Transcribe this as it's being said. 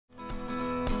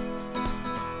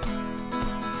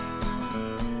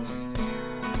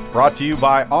Brought to you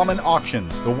by Alman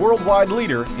Auctions, the worldwide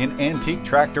leader in antique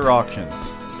tractor auctions.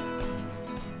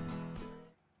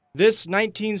 This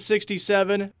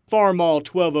 1967 Farmall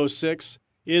 1206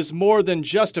 is more than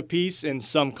just a piece in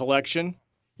some collection.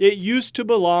 It used to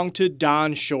belong to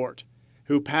Don Short,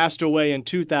 who passed away in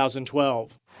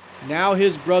 2012. Now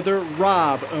his brother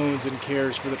Rob owns and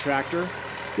cares for the tractor,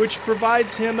 which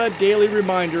provides him a daily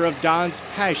reminder of Don's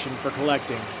passion for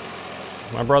collecting.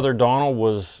 My brother Donald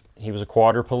was a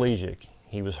quadriplegic.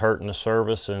 He was hurt in the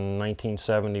service in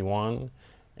 1971,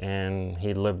 and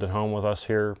he lived at home with us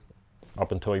here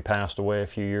up until he passed away a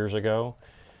few years ago.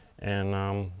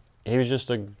 And he was just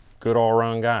a good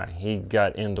all-around guy. He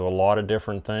got into a lot of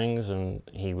different things, and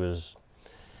he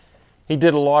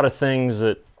did a lot of things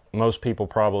that most people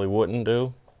probably wouldn't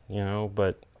do, you know,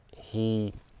 but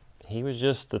he was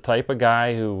just the type of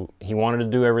guy who he wanted to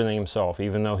do everything himself,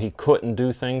 even though he couldn't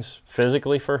do things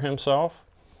physically for himself.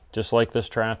 Just like this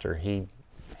tractor, he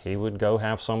would go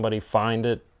have somebody find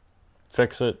it,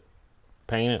 fix it,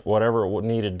 paint it, whatever it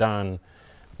needed done.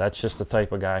 That's just the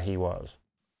type of guy he was.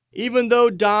 Even though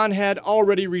Don had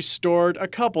already restored a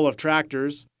couple of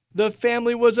tractors, the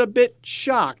family was a bit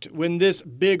shocked when this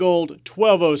big old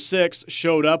 1206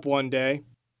 showed up one day.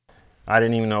 I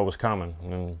didn't even know it was coming.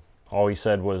 And all he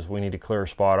said was, we need to clear a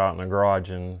spot out in the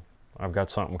garage and I've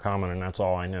got something coming, and that's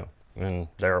all I knew. And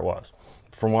there it was.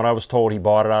 From what I was told, he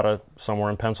bought it out of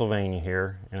somewhere in Pennsylvania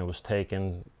here, and it was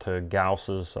taken to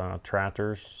Gauss's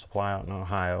tractors supply out in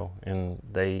Ohio, and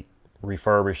they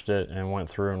refurbished it and went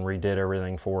through and redid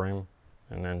everything for him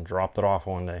and then dropped it off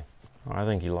one day. I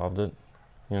think he loved it,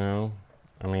 you know.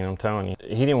 I mean, I'm telling you,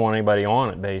 he didn't want anybody on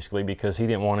it basically because he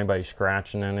didn't want anybody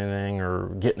scratching anything or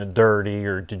getting it dirty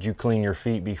or did you clean your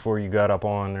feet before you got up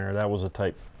on there. That was the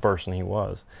type of person he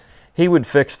was. He would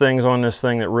fix things on this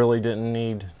thing that really didn't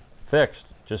need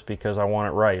fixed just because I want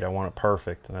it right, I want it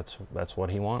perfect, and that's what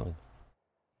he wanted.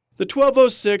 The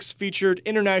 1206 featured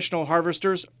International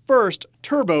Harvester's first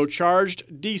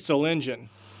turbocharged diesel engine.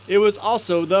 It was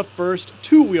also the first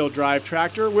two-wheel drive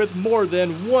tractor with more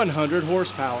than 100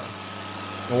 horsepower.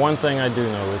 The one thing I do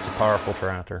know, it's a powerful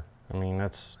tractor. I mean,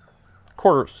 of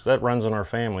course, that runs in our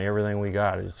family. Everything we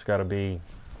got, it's got to be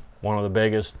one of the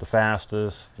biggest, the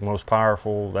fastest, the most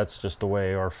powerful. That's just the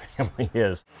way our family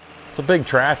is. It's a big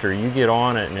tractor. You get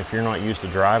on it, and if you're not used to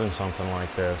driving something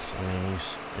like this, I mean,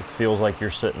 it feels like you're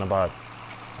sitting about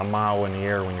a mile in the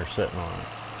air when you're sitting on it.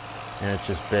 And it's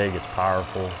just big, it's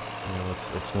powerful. You know,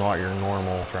 it's not your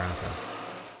normal tractor.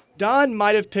 Don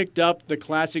might have picked up the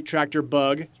classic tractor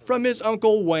bug from his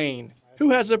uncle Wayne,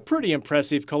 who has a pretty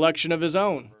impressive collection of his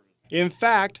own. In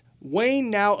fact, Wayne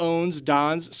now owns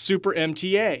Don's Super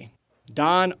MTA.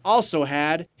 Don also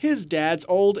had his dad's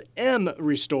old M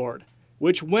restored,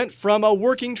 which went from a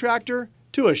working tractor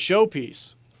to a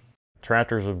showpiece.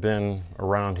 Tractors have been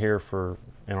around here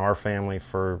in our family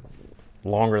for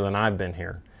longer than I've been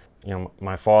here. You know,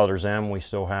 my father's M, we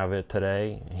still have it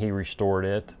today. He restored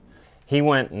it. He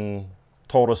went and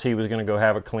told us he was going to go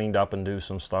have it cleaned up and do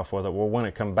some stuff with it. Well, when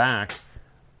it come back,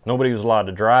 nobody was allowed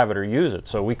to drive it or use it,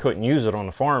 so we couldn't use it on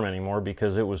the farm anymore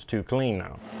because it was too clean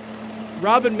now.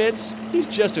 Rob admits he's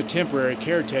just a temporary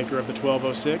caretaker of the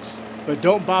 1206, but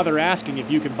don't bother asking if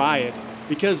you can buy it,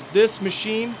 because this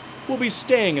machine will be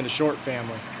staying in the Short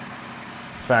family.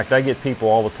 In fact, I get people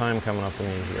all the time coming up to me,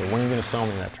 when are you going to sell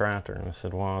me that tractor? And I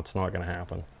said, well, it's not going to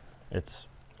happen. It's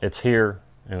here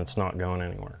and it's not going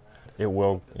anywhere. It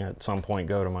will at some point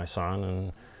go to my son,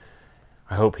 and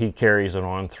I hope he carries it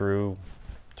on through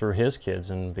his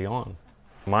kids and beyond.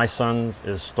 My son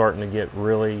is starting to get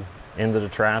really into the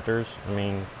tractors. I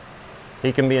mean,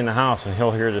 he can be in the house and he'll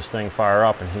hear this thing fire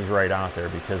up and he's right out there,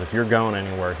 because if you're going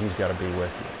anywhere, he's got to be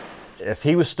with you. If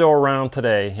he was still around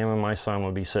today, him and my son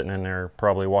would be sitting in there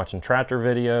probably watching tractor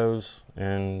videos,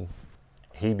 and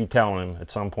he'd be telling him at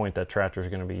some point that tractor is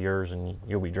going to be yours and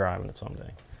you'll be driving it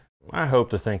someday. I hope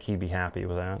to think he'd be happy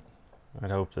with that. I'd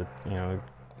hope that, you know,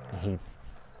 he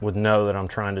would know that I'm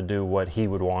trying to do what he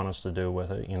would want us to do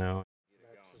with it, you know.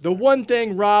 The one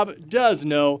thing Rob does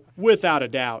know, without a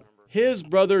doubt, his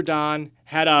brother Don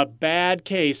had a bad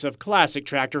case of classic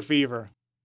tractor fever.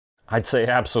 I'd say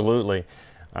absolutely,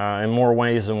 in more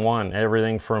ways than one.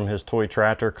 Everything from his toy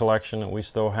tractor collection that we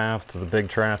still have to the big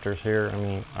tractors here. I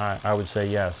mean, I would say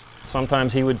yes.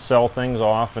 Sometimes he would sell things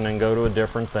off and then go to a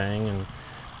different thing,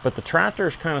 but the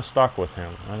tractors kind of stuck with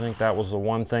him. I think that was the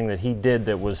one thing that he did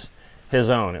that was his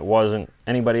own. It wasn't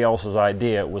anybody else's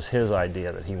idea, it was his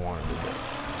idea that he wanted to do.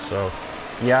 So,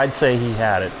 yeah, I'd say he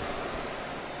had it.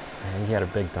 And he had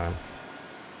it big time.